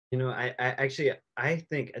I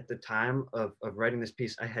think at the time of writing this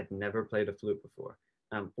piece, I had never played a flute before,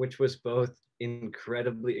 which was both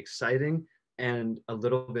incredibly exciting and a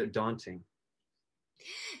little bit daunting.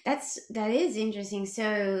 That is interesting.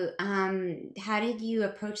 So, how did you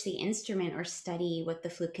approach the instrument or study what the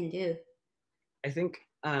flute can do? I think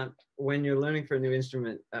when you're learning for a new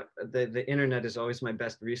instrument, the internet is always my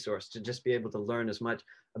best resource to just be able to learn as much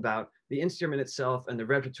about the instrument itself and the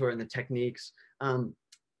repertoire and the techniques.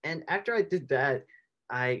 And after I did that,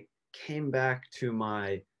 I came back to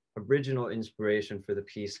my original inspiration for the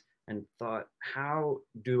piece and thought, how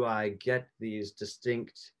do I get these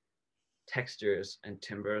distinct textures and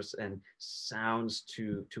timbres and sounds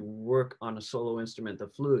to work on a solo instrument, the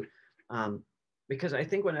flute? Um, because I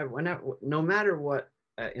think no matter what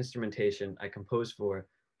instrumentation I compose for,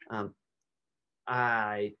 um,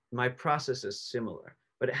 I my process is similar,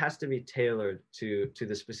 but it has to be tailored to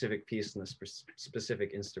the specific piece and the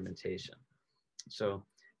specific instrumentation. So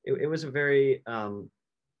it was a very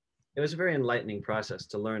enlightening process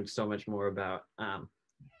to learn so much more about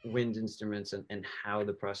wind instruments and how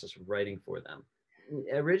the process of writing for them.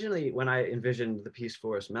 Originally, when I envisioned the piece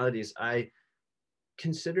Forest Melodies, I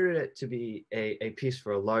considered it to be a piece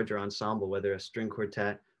for a larger ensemble, whether a string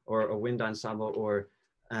quartet or a wind ensemble or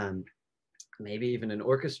um, maybe even an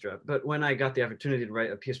orchestra. But when I got the opportunity to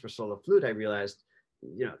write a piece for solo flute, I realized,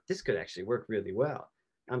 this could actually work really well.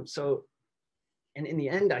 So, and in the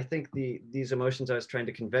end, I think these emotions I was trying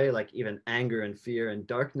to convey, like even anger and fear and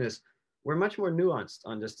darkness, were much more nuanced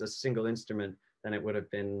on just a single instrument than it would have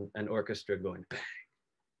been an orchestra going bang.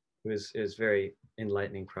 It was very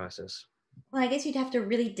enlightening process. Well, I guess you'd have to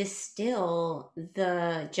really distill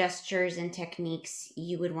the gestures and techniques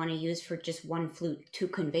you would want to use for just one flute to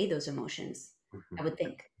convey those emotions, Mhm. I would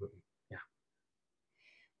think. Yeah.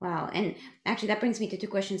 Wow. And actually, that brings me to two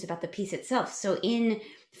questions about the piece itself. So, in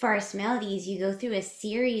Forest Melodies, you go through a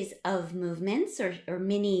series of movements or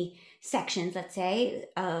mini sections, let's say,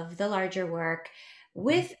 of the larger work Mhm.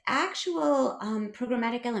 with actual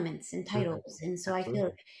programmatic elements and Mhm. titles. And so I feel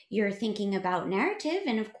Absolutely. you're thinking about narrative.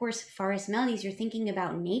 And of course, Forest Melodies, you're thinking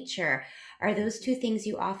about nature. Are those two things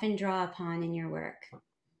you often draw upon in your work?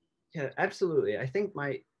 Yeah, absolutely. I think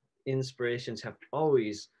my inspirations have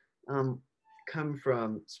always um, come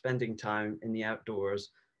from spending time in the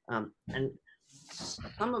outdoors. And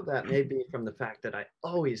some of that may be from the fact that I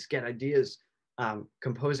always get ideas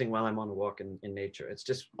composing while I'm on a walk in nature. It's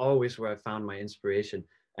just always where I found my inspiration.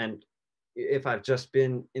 And if I've just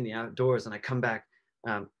been in the outdoors and I come back,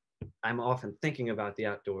 um, I'm often thinking about the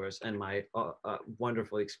outdoors and my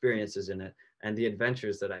wonderful experiences in it and the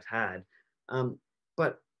adventures that I've had.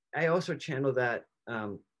 But I also channel that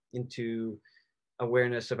into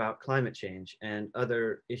awareness about climate change and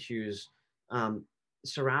other issues um,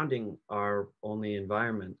 surrounding our only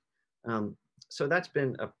environment. Um, so that's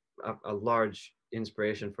been a large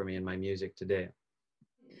inspiration for me in my music today.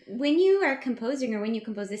 When you are composing or when you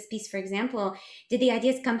compose this piece, for example, did the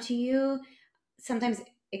ideas come to you sometimes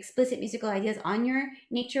explicit musical ideas on your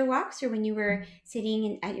nature walks or when you were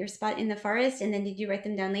sitting at your spot in the forest and then did you write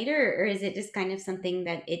them down later or is it just kind of something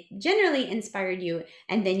that it generally inspired you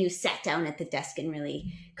and then you sat down at the desk and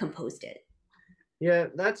really composed it? Yeah,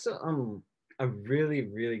 that's a really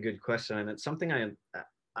really good question, and it's something I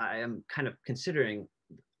am kind of considering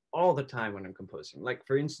all the time when I'm composing. Like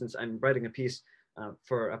for instance, I'm writing a piece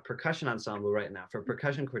for a percussion ensemble right now, for a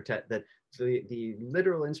percussion quartet. That the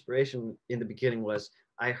literal inspiration in the beginning was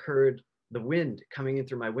I heard the wind coming in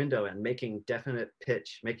through my window and making definite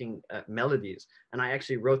pitch, making melodies, and I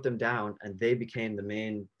actually wrote them down, and they became the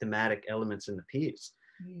main thematic elements in the piece.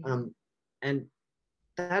 Mm. Um, and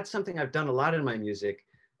that's something I've done a lot in my music.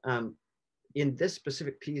 Um, in this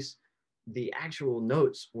specific piece, the actual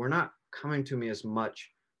notes were not coming to me as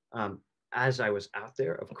much as I was out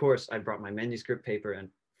there. Of course, I brought my manuscript paper and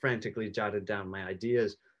frantically jotted down my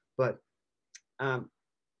ideas, but um,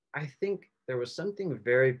 I think there was something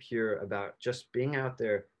very pure about just being out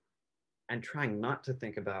there and trying not to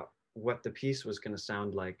think about what the piece was going to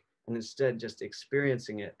sound like, and instead just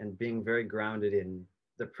experiencing it and being very grounded in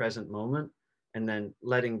the present moment, and then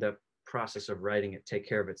letting the process of writing it take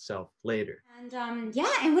care of itself later. And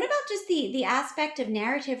yeah, and what about just the aspect of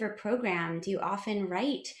narrative or program? Do you often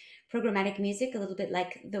write programmatic music a little bit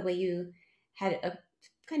like the way you had a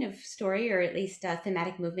kind of story or at least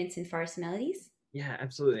thematic movements in Forest Melodies? Yeah,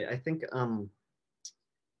 absolutely. I think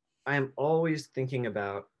I am always thinking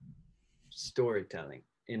about storytelling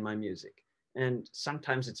in my music. And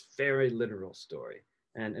sometimes it's very literal story.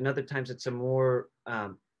 And other times it's a more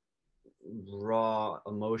raw,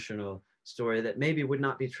 emotional story that maybe would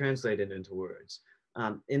not be translated into words.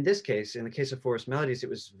 In this case, in the case of Forest Melodies, it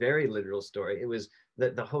was very literal story. It was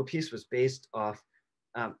that the whole piece was based off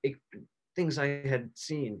things I had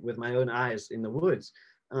seen with my own eyes in the woods.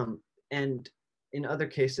 And in other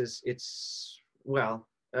cases, it's, well,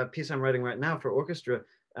 a piece I'm writing right now for orchestra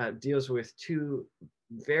deals with two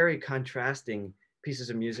very contrasting pieces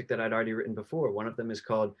of music that I'd already written before. One of them is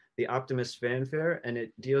called The Optimist Fanfare, and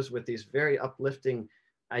it deals with these very uplifting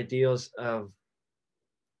ideals of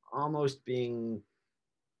almost being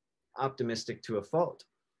optimistic to a fault.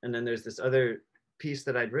 And then there's this other piece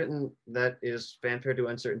that I'd written that is Fanfare to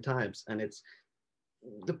Uncertain Times, and it's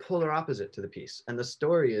the polar opposite to the piece. And the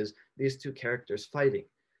story is these two characters fighting.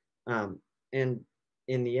 And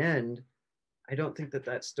in the end, I don't think that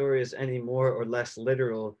that story is any more or less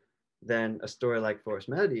literal than a story like Forest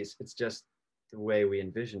Melodies. It's just the way we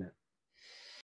envision it.